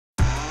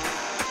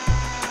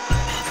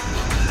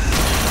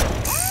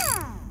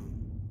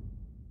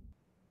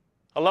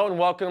Hello and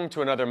welcome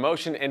to another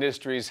Motion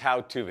Industries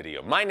how-to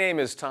video. My name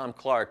is Tom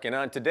Clark, and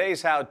on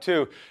today's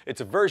how-to,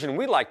 it's a version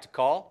we like to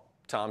call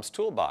Tom's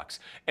Toolbox.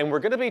 And we're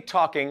going to be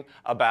talking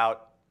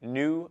about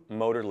new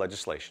motor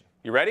legislation.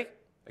 You ready?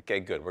 Okay,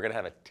 good. We're going to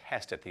have a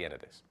test at the end of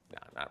this. No,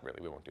 not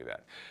really. We won't do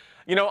that.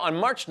 You know, on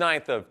March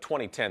 9th of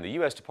 2010, the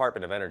U.S.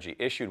 Department of Energy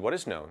issued what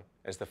is known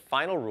as the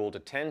final rule to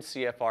 10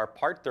 CFR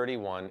Part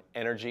 31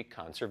 Energy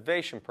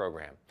Conservation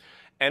Program,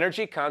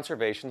 Energy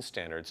Conservation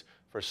Standards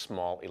for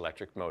Small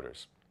Electric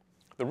Motors.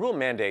 The rule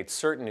mandates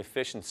certain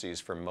efficiencies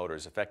for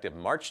motors effective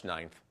March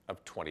 9th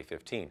of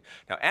 2015.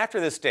 Now, after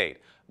this date,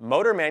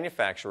 motor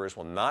manufacturers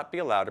will not be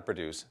allowed to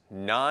produce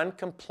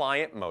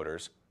non-compliant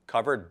motors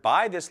covered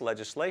by this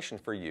legislation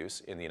for use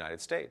in the United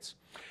States.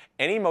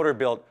 Any motor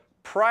built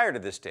prior to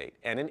this date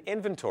and in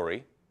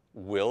inventory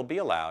will be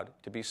allowed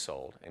to be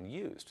sold and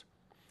used.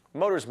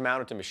 Motors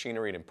mounted to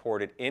machinery and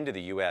imported into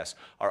the U.S.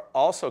 are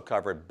also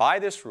covered by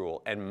this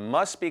rule and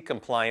must be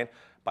compliant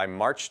by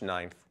March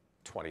 9th,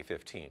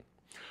 2015.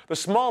 The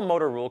small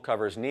motor rule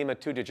covers NEMA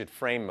two-digit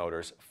frame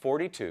motors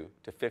 42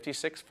 to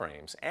 56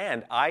 frames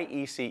and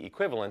IEC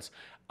equivalents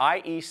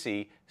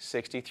IEC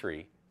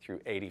 63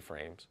 through 80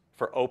 frames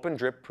for open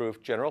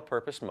drip-proof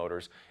general-purpose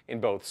motors in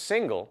both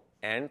single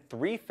and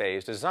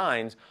three-phase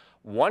designs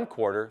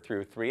 1/4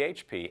 through 3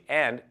 HP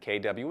and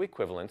kW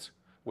equivalents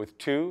with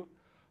 2,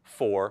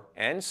 4,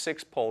 and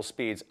 6 pole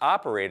speeds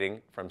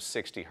operating from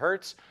 60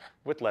 Hertz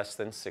with less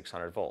than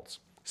 600 volts.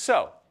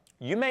 So,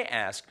 you may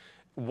ask,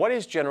 what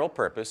is general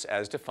purpose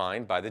as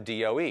defined by the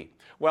DOE?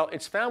 Well,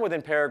 it's found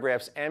within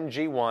paragraphs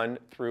MG1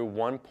 through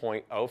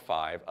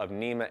 1.05 of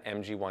NEMA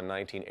MG1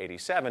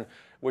 1987,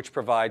 which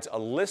provides a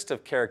list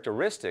of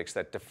characteristics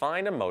that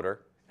define a motor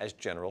as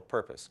general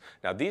purpose.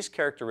 Now, these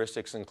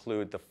characteristics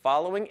include the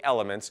following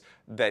elements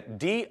that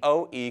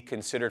DOE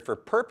considered for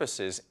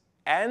purposes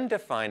and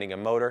defining a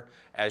motor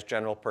as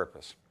general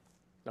purpose.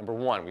 Number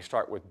one, we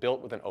start with built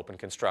with an open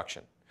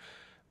construction.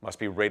 Must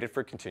be rated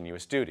for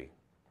continuous duty.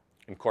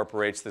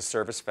 Incorporates the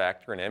service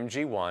factor in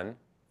MG1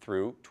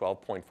 through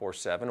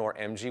 12.47 or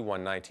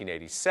MG1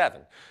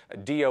 1987.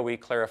 DOE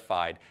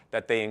clarified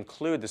that they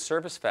include the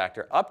service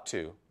factor up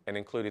to and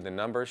including the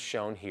numbers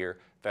shown here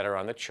that are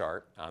on the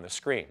chart on the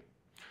screen.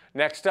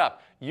 Next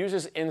up,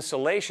 uses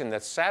insulation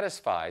that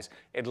satisfies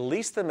at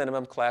least the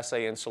minimum Class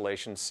A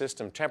insulation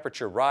system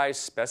temperature rise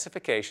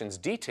specifications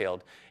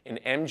detailed in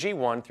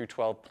MG1 through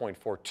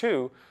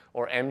 12.42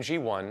 or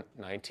MG1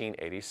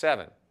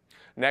 1987.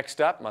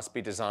 Next up, must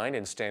be designed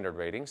in standard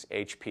ratings,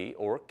 HP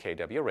or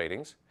kW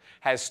ratings,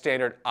 has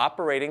standard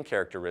operating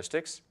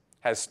characteristics,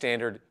 has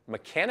standard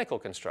mechanical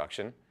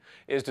construction,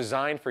 is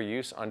designed for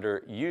use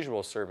under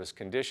usual service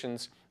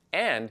conditions,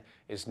 and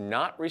is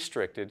not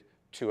restricted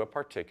to a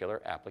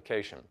particular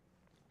application.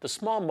 The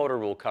small motor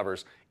rule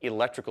covers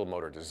electrical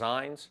motor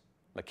designs,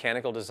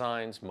 mechanical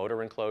designs,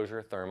 motor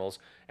enclosure, thermals,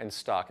 and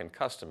stock and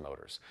custom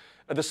motors.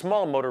 The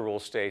small motor rule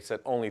states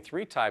that only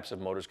 3 types of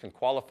motors can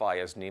qualify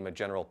as NEMA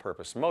general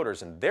purpose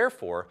motors and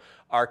therefore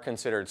are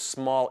considered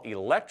small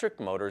electric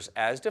motors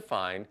as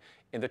defined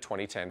in the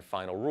 2010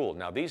 final rule.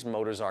 Now, these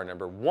motors are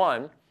number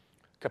 1,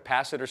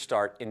 capacitor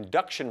start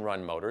induction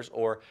run motors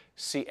or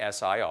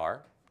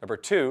CSIR. Number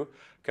 2,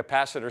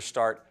 capacitor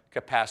start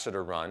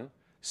capacitor run,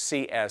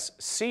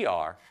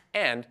 CSCR,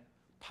 and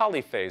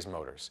polyphase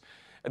motors.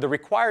 The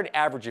required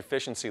average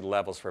efficiency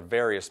levels for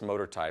various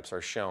motor types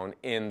are shown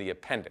in the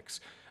appendix.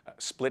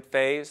 Split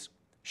phase,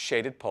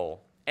 shaded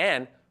pole,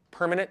 and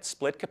permanent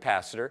split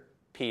capacitor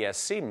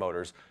PSC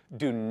motors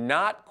do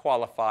not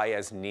qualify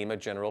as NEMA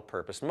general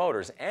purpose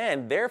motors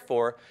and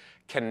therefore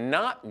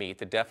cannot meet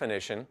the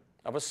definition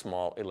of a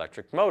small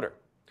electric motor.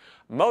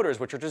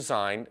 Motors which are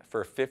designed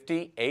for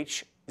 50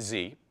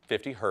 Hz,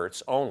 50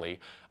 Hertz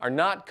only, are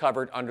not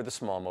covered under the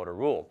small motor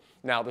rule.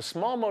 Now, the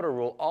small motor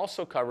rule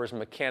also covers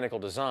mechanical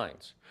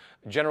designs.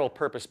 General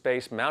purpose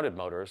base mounted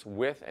motors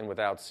with and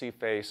without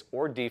C-face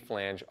or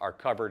D-flange are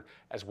covered,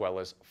 as well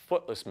as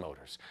footless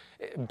motors.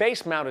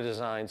 Base mounted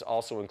designs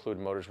also include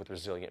motors with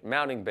resilient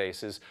mounting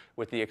bases,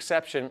 with the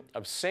exception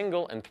of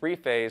single and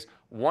three-phase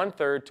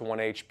 1/3 to 1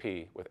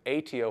 HP with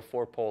ATO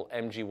 4-pole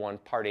MG1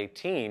 Part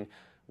 18,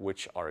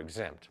 which are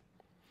exempt.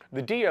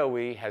 The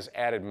DOE has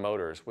added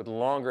motors with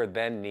longer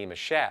than NEMA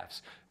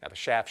shafts. Now, the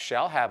shaft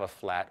shall have a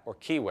flat or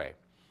keyway.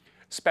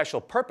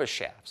 Special purpose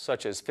shafts,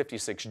 such as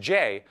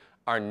 56J,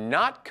 are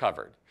not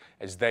covered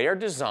as they are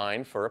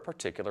designed for a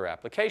particular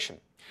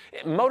application.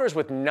 Motors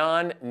with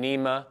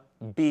non-NEMA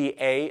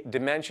BA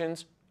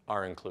dimensions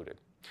are included.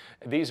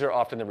 These are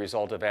often the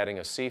result of adding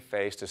a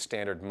C-face to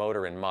standard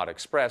motor in Mod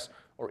Express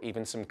or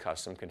even some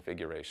custom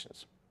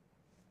configurations.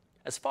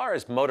 As far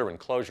as motor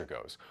enclosure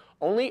goes,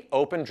 only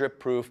open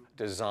drip-proof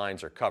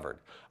designs are covered.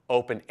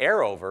 Open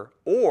air-over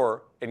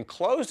or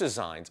enclosed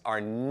designs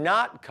are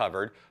not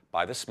covered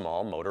by the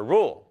small motor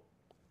rule.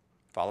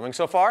 Following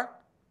so far?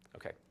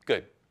 Okay,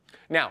 good.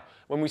 Now,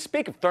 when we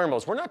speak of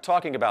thermals, we're not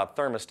talking about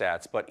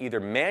thermostats, but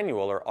either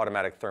manual or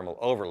automatic thermal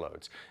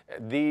overloads.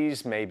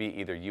 These may be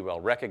either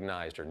UL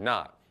recognized or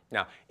not.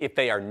 Now, if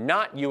they are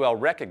not UL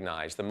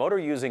recognized, the motor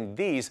using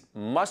these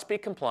must be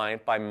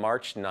compliant by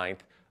March 9th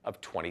of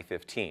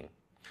 2015.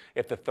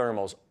 If the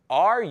thermals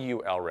are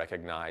UL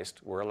recognized,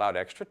 we're allowed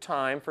extra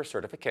time for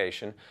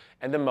certification,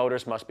 and the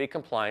motors must be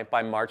compliant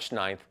by March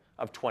 9th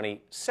of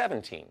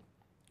 2017.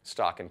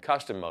 Stock and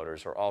custom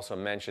motors are also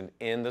mentioned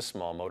in the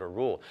small motor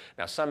rule.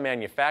 Now, some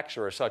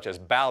manufacturers, such as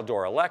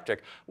Baldor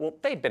Electric, well,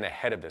 they've been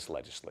ahead of this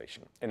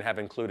legislation and have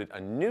included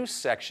a new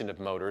section of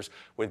motors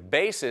with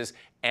bases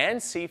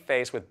and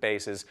C-phase with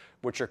bases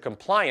which are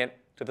compliant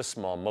to the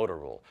small motor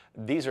rule.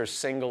 These are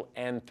single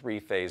and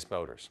three-phase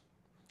motors.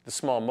 The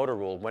small motor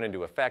rule went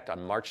into effect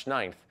on March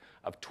 9th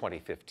of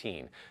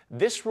 2015.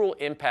 This rule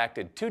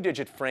impacted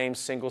two-digit frame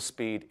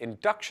single-speed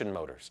induction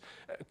motors.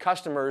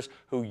 Customers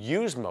who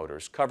use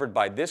motors covered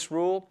by this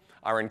rule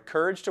are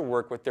encouraged to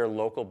work with their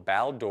local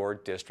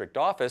Baldor district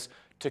office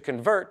to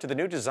convert to the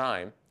new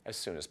design as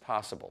soon as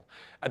possible.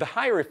 The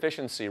higher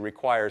efficiency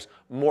requires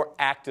more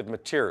active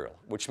material,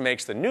 which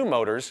makes the new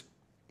motors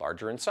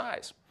larger in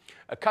size.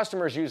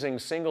 Customers using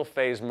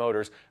single-phase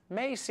motors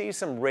may see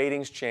some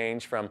ratings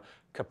change from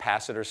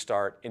capacitor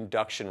start,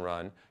 induction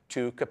run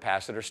to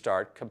capacitor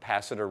start,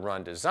 capacitor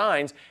run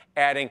designs,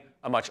 adding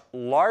a much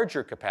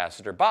larger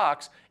capacitor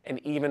box and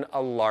even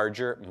a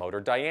larger motor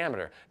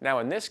diameter. Now,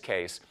 in this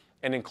case,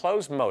 an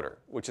enclosed motor,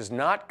 which is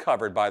not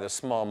covered by the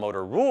small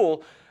motor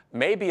rule,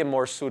 may be a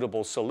more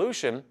suitable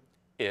solution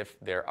if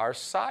there are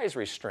size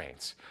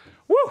restraints.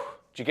 Woo!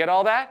 Did you get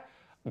all that?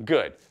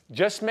 Good.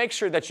 Just make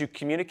sure that you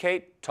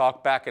communicate,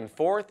 talk back and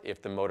forth.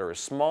 If the motor is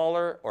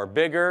smaller or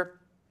bigger,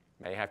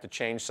 may have to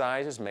change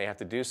sizes, may have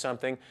to do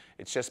something.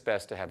 It's just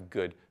best to have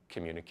good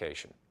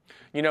communication.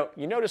 You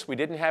notice we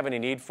didn't have any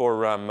need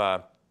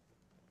for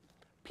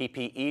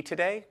PPE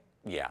today?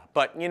 Yeah,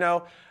 but you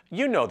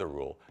know the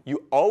rule.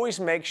 You always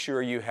make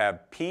sure you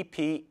have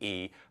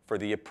PPE for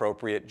the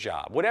appropriate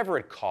job, whatever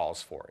it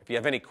calls for. If you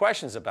have any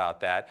questions about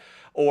that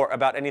or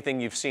about anything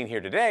you've seen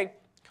here today,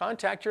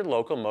 contact your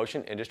local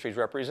Motion Industries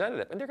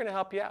representative, and they're going to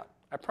help you out,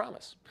 I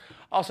promise.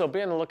 Also,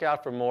 be on the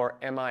lookout for more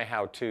MI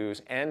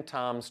how-tos and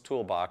Tom's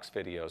Toolbox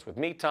videos with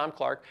me, Tom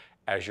Clark,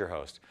 as your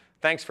host.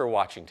 Thanks for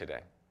watching today.